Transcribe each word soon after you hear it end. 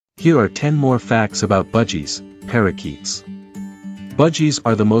Here are 10 more facts about budgies, parakeets. Budgies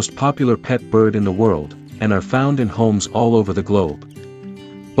are the most popular pet bird in the world, and are found in homes all over the globe.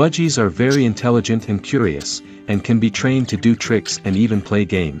 Budgies are very intelligent and curious, and can be trained to do tricks and even play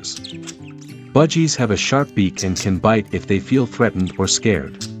games. Budgies have a sharp beak and can bite if they feel threatened or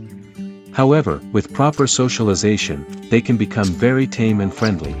scared. However, with proper socialization, they can become very tame and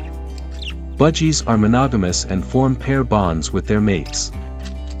friendly. Budgies are monogamous and form pair bonds with their mates.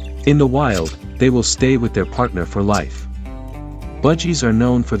 In the wild, they will stay with their partner for life. Budgies are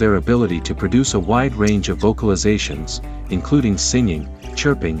known for their ability to produce a wide range of vocalizations, including singing,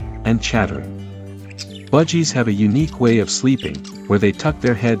 chirping, and chatter. Budgies have a unique way of sleeping, where they tuck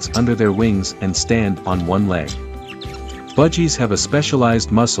their heads under their wings and stand on one leg. Budgies have a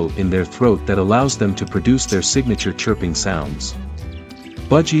specialized muscle in their throat that allows them to produce their signature chirping sounds.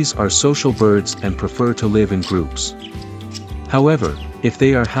 Budgies are social birds and prefer to live in groups. However, if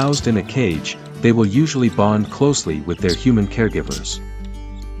they are housed in a cage, they will usually bond closely with their human caregivers.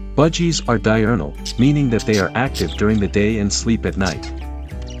 Budgies are diurnal, meaning that they are active during the day and sleep at night.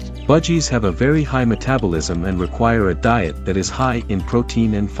 Budgies have a very high metabolism and require a diet that is high in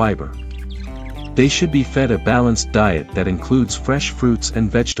protein and fiber. They should be fed a balanced diet that includes fresh fruits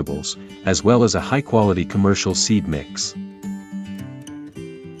and vegetables, as well as a high-quality commercial seed mix.